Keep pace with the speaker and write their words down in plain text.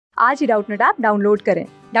आज ही Doubtnut app download करें।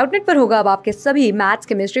 डाउटनट पर होगा अब आपके सभी मैथ्स,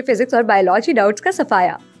 केमिस्ट्री, फिजिक्स और बायोलॉजी डाउट्स का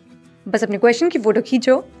सफाया। बस अपने क्वेश्चन की फोटो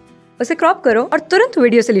खींचो, उसे क्रॉप करो और तुरंत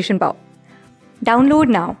वीडियो सोल्यूशन पाओ। Download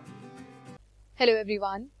now. Hello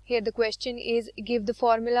everyone, here the question is give the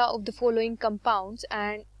formula of the following compounds,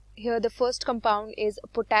 and here the first compound is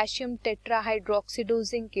potassium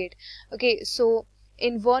tetrahydroxidozincate. Okay, so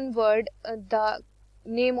in one word the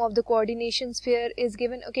name of the coordination sphere is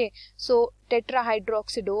given. Okay, so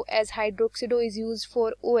tetrahydroxido, as hydroxido is used for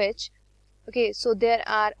OH. Okay, so there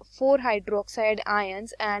are 4 hydroxide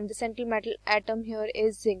ions and the central metal atom here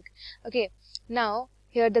is zinc. Okay, now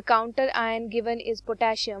here the counter ion given is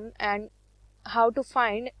potassium, and how to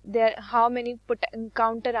find there how many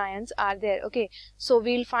counter ions are there. Okay, so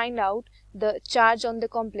we'll find out the charge on the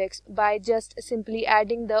complex by just simply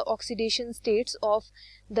adding the oxidation states of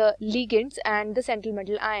the ligands and the central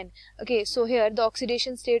metal ion. Okay, so here the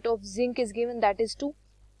oxidation state of zinc is given, that is 2.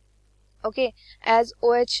 Okay, as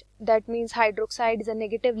OH, that means hydroxide, is a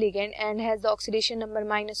negative ligand and has the oxidation number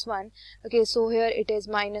 -1. Okay, so here it is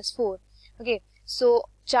 -4. Okay, so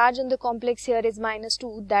charge on the complex here is -2,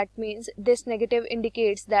 that means this negative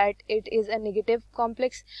indicates that it is a negative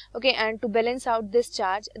complex. Okay, and to balance out this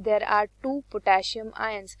charge there are 2 potassium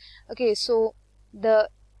ions. Okay, so the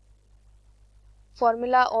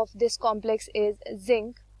formula of this complex is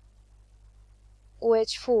zinc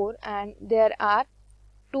OH4 and there are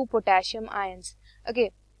 2 potassium ions.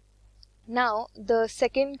 Okay, now the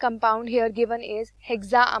second compound here given is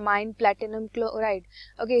hexaammineplatinum chloride.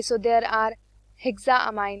 Okay, so there are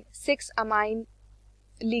hexaammine 6 amine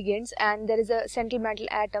ligands and there is a central metal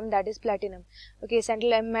atom, that is platinum. Okay,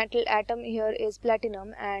 central metal atom here is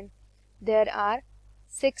platinum and there are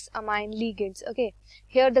 6 amine ligands. Okay,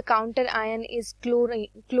 here the counter ion is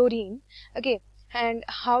chlorine. Okay, and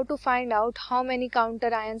how to find out how many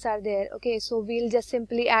counter ions are there? Okay, so we'll just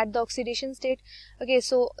simply add the oxidation state. Okay,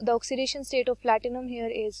 so the oxidation state of platinum here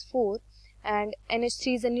is 4 and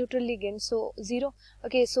NH3 is a neutral ligand, so 0.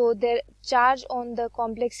 Okay, so their charge on the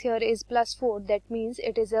complex here is +4, that means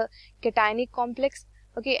it is a cationic complex.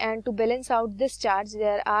 Okay, and to balance out this charge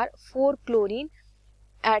there are 4 chlorine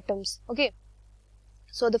atoms. Okay,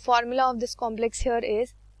 so the formula of this complex here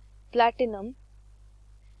is platinum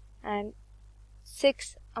and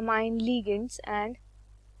 6 amine ligands and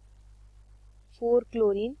 4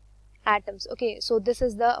 chlorine atoms. Okay, so this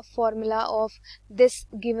is the formula of this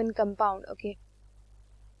given compound. Okay,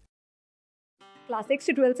 class 6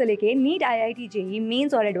 से 12 से लेके NEET, IIT, JEE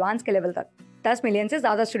mains और advance के level तक 10 million से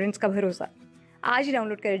ज्यादा students का भरोसा। आज ही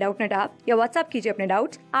डाउनलोड करें डाउटनट ऐप या व्हाट्सएप कीजिए अपने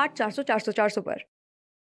डाउट्स 8400 400 400 पर।